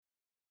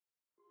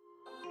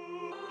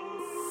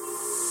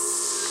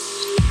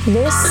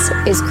This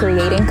is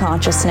Creating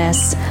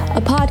Consciousness,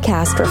 a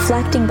podcast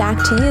reflecting back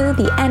to you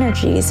the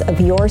energies of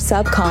your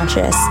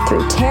subconscious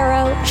through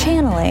tarot,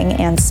 channeling,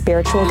 and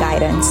spiritual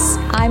guidance.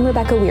 I'm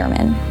Rebecca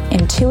Weirman,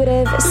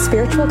 intuitive,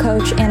 spiritual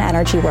coach, and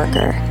energy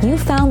worker. You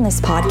found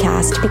this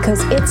podcast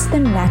because it's the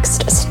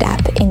next step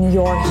in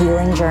your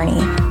healing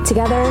journey.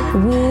 Together,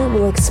 we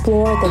will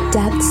explore the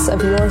depths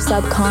of your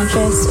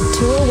subconscious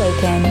to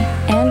awaken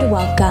and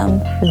welcome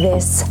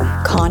this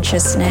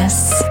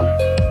consciousness.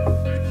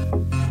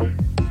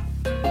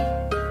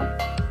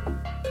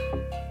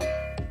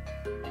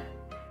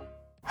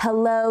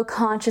 Hello,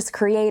 conscious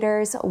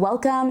creators.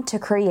 Welcome to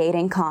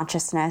Creating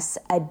Consciousness,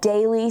 a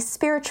daily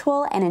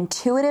spiritual and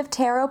intuitive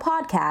tarot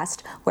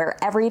podcast where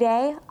every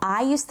day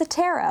I use the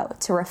tarot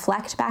to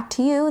reflect back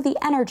to you the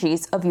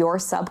energies of your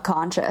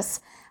subconscious,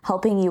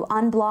 helping you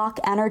unblock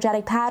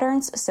energetic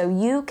patterns so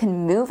you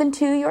can move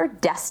into your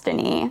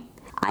destiny.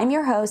 I'm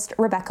your host,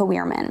 Rebecca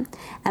Weirman,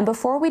 and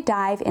before we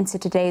dive into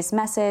today's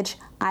message,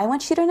 I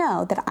want you to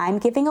know that I'm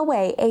giving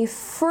away a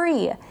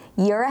free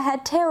Year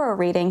Ahead Tarot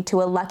reading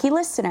to a lucky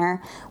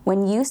listener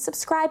when you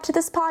subscribe to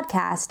this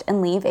podcast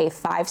and leave a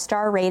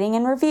 5-star rating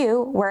and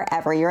review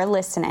wherever you're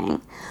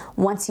listening.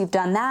 Once you've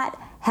done that,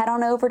 head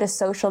on over to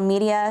social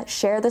media,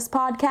 share this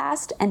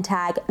podcast, and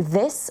tag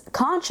This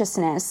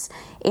Consciousness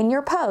in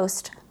your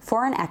post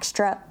for an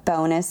extra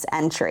bonus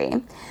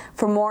entry.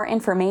 For more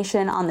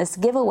information on this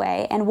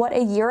giveaway and what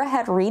a year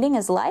ahead reading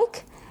is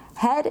like,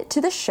 head to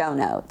the show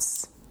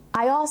notes.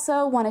 I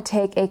also want to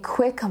take a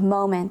quick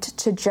moment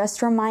to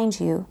just remind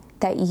you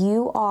that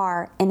you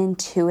are an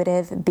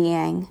intuitive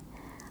being.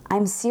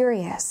 I'm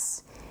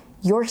serious.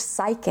 You're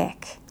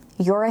psychic.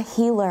 You're a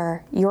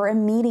healer. You're a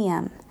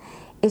medium.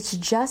 It's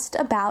just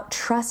about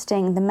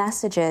trusting the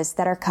messages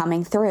that are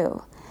coming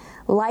through.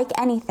 Like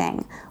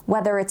anything,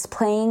 whether it's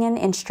playing an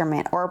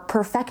instrument or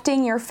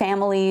perfecting your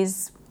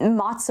family's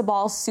matzo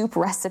ball soup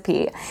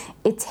recipe,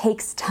 it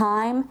takes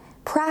time,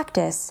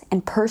 practice,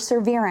 and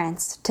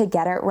perseverance to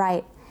get it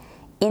right.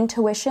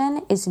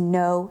 Intuition is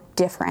no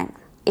different.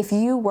 If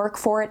you work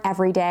for it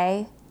every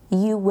day,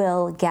 you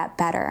will get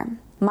better.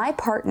 My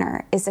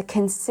partner is a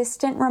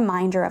consistent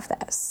reminder of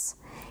this.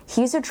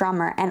 He's a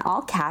drummer, and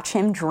I'll catch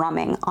him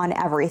drumming on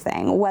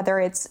everything, whether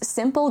it's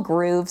simple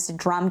grooves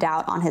drummed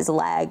out on his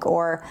leg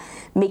or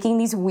making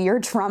these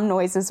weird drum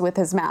noises with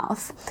his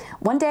mouth.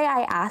 One day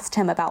I asked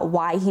him about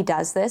why he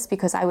does this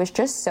because I was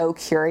just so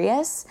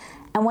curious,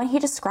 and when he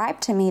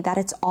described to me that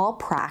it's all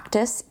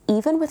practice,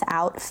 even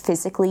without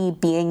physically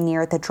being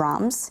near the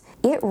drums,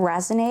 it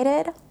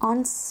resonated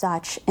on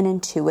such an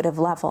intuitive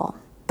level.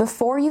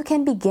 Before you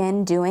can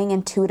begin doing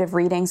intuitive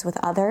readings with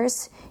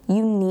others,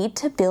 you need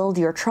to build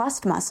your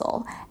trust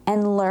muscle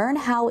and learn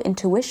how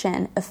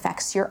intuition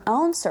affects your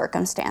own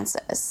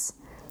circumstances.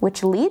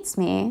 Which leads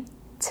me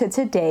to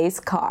today's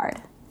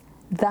card,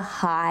 the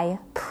High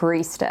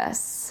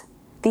Priestess.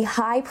 The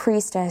High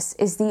Priestess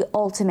is the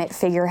ultimate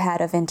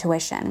figurehead of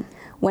intuition.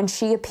 When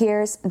she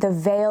appears, the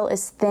veil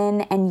is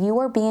thin and you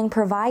are being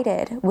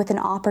provided with an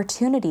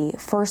opportunity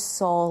for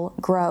soul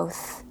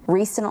growth.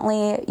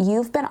 Recently,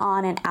 you've been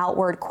on an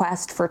outward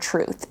quest for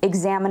truth,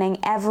 examining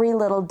every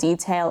little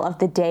detail of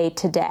the day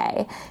to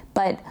day.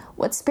 But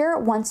what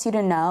Spirit wants you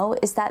to know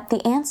is that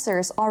the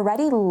answers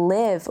already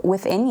live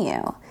within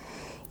you.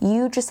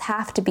 You just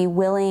have to be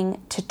willing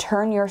to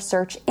turn your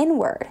search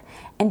inward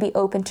and be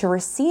open to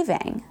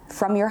receiving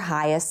from your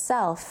highest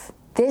self.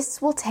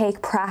 This will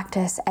take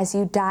practice as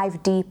you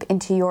dive deep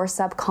into your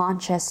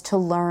subconscious to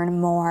learn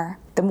more.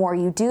 The more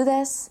you do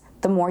this,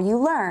 the more you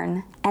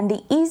learn, and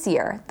the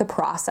easier the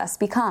process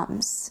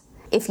becomes.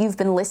 If you've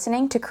been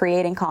listening to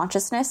Creating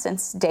Consciousness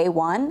since day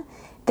one,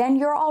 then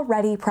you're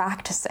already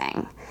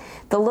practicing.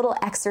 The little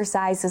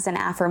exercises and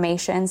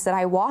affirmations that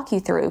I walk you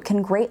through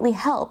can greatly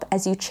help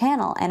as you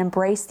channel and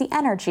embrace the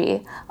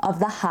energy of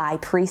the High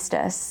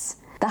Priestess.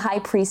 The High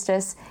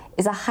Priestess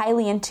is a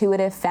highly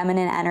intuitive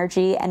feminine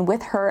energy, and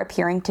with her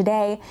appearing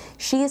today,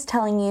 she is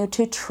telling you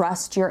to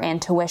trust your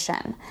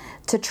intuition,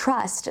 to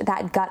trust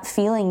that gut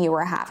feeling you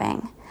were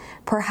having.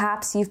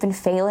 Perhaps you've been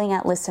failing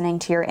at listening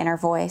to your inner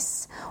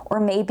voice, or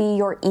maybe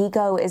your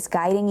ego is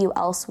guiding you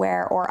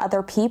elsewhere, or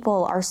other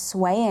people are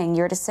swaying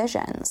your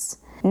decisions.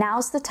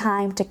 Now's the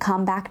time to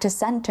come back to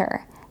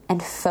center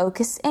and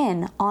focus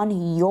in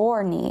on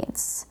your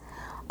needs.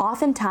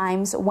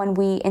 Oftentimes, when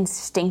we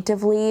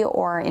instinctively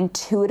or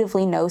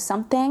intuitively know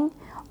something,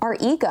 our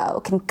ego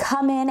can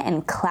come in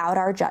and cloud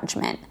our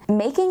judgment,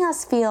 making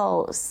us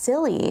feel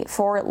silly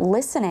for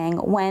listening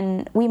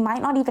when we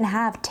might not even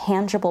have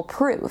tangible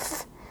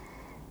proof.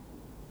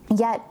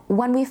 Yet,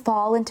 when we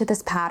fall into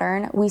this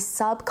pattern, we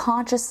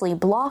subconsciously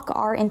block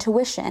our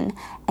intuition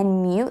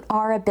and mute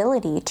our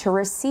ability to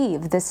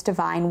receive this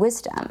divine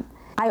wisdom.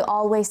 I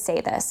always say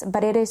this,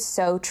 but it is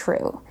so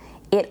true.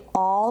 It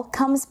all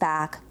comes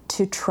back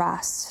to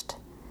trust.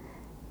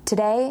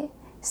 Today,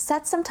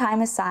 set some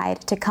time aside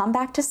to come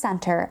back to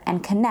center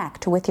and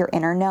connect with your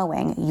inner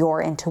knowing,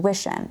 your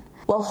intuition.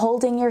 While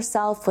holding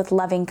yourself with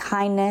loving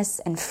kindness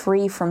and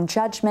free from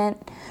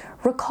judgment,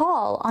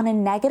 recall on a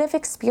negative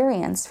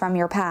experience from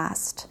your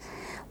past.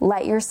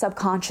 Let your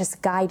subconscious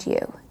guide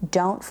you.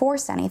 Don't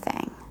force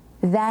anything.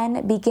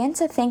 Then begin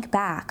to think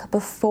back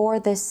before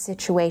this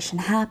situation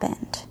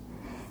happened.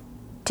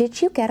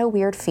 Did you get a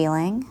weird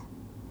feeling?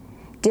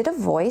 Did a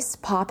voice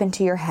pop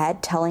into your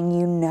head telling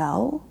you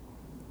no?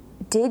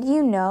 Did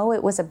you know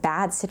it was a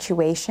bad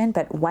situation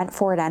but went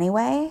for it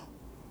anyway?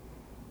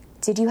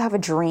 Did you have a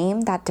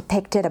dream that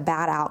depicted a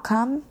bad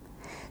outcome?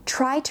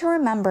 Try to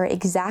remember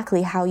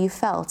exactly how you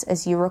felt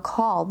as you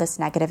recall this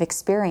negative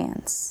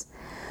experience.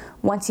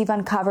 Once you've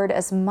uncovered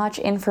as much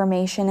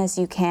information as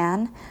you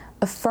can,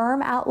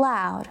 affirm out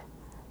loud,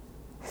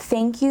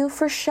 "Thank you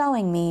for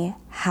showing me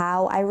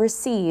how I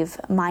receive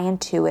my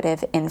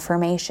intuitive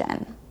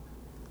information."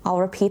 I'll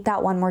repeat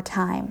that one more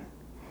time.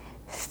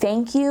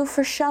 Thank you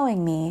for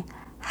showing me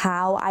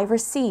how I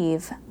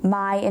receive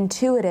my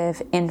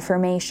intuitive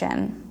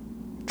information.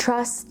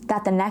 Trust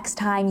that the next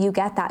time you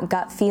get that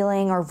gut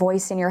feeling or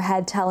voice in your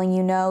head telling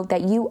you no,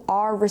 that you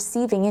are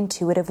receiving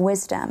intuitive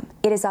wisdom.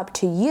 It is up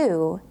to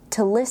you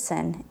to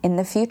listen in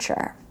the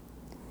future.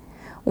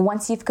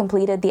 Once you've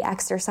completed the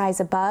exercise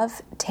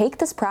above, take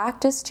this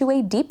practice to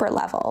a deeper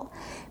level.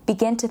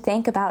 Begin to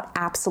think about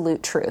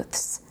absolute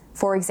truths.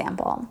 For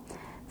example,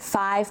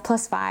 5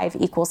 + 5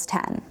 =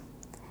 10.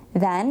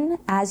 Then,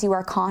 as you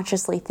are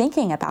consciously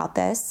thinking about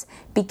this,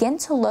 begin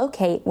to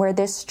locate where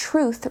this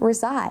truth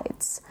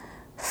resides.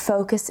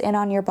 Focus in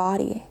on your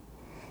body.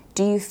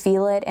 Do you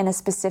feel it in a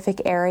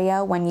specific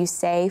area when you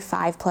say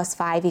 5 +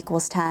 5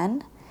 =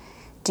 10?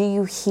 Do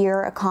you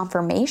hear a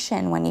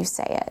confirmation when you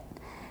say it?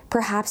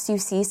 Perhaps you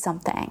see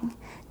something.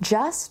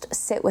 Just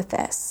sit with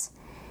this.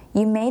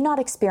 You may not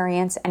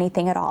experience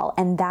anything at all,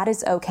 and that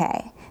is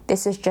okay.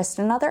 This is just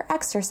another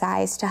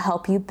exercise to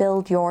help you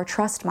build your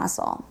trust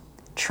muscle.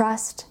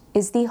 Trust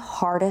is the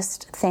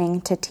hardest thing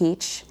to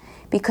teach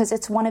because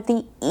it's one of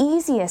the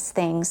easiest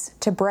things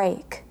to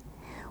break.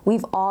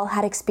 We've all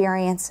had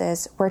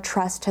experiences where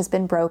trust has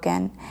been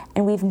broken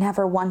and we've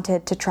never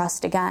wanted to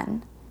trust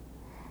again.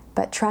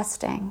 But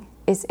trusting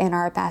is in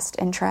our best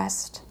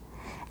interest,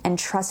 and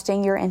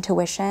trusting your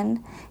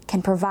intuition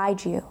can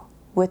provide you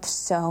with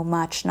so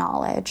much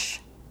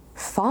knowledge.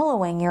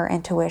 Following your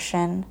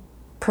intuition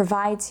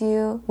provides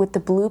you with the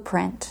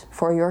blueprint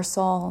for your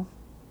soul.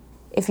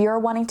 If you're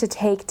wanting to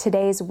take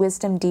today's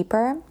wisdom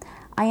deeper,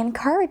 I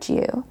encourage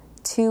you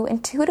to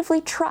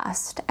intuitively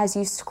trust as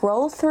you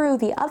scroll through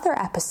the other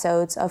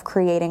episodes of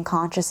Creating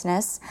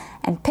Consciousness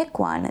and pick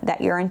one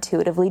that you're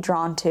intuitively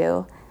drawn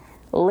to.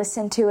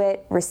 Listen to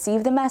it,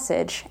 receive the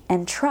message,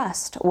 and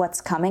trust what's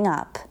coming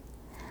up.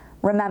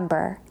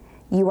 Remember,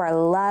 you are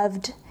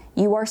loved,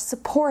 you are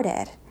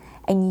supported,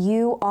 and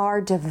you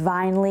are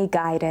divinely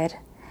guided.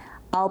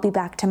 I'll be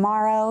back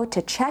tomorrow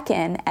to check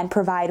in and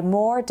provide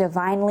more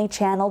divinely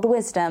channeled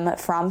wisdom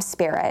from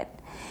Spirit.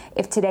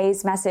 If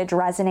today's message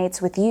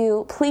resonates with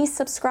you, please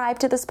subscribe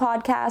to this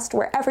podcast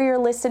wherever you're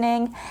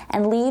listening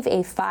and leave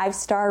a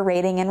 5-star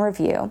rating and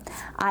review.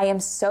 I am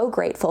so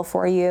grateful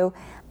for you.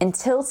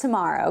 Until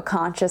tomorrow,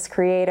 conscious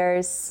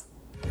creators.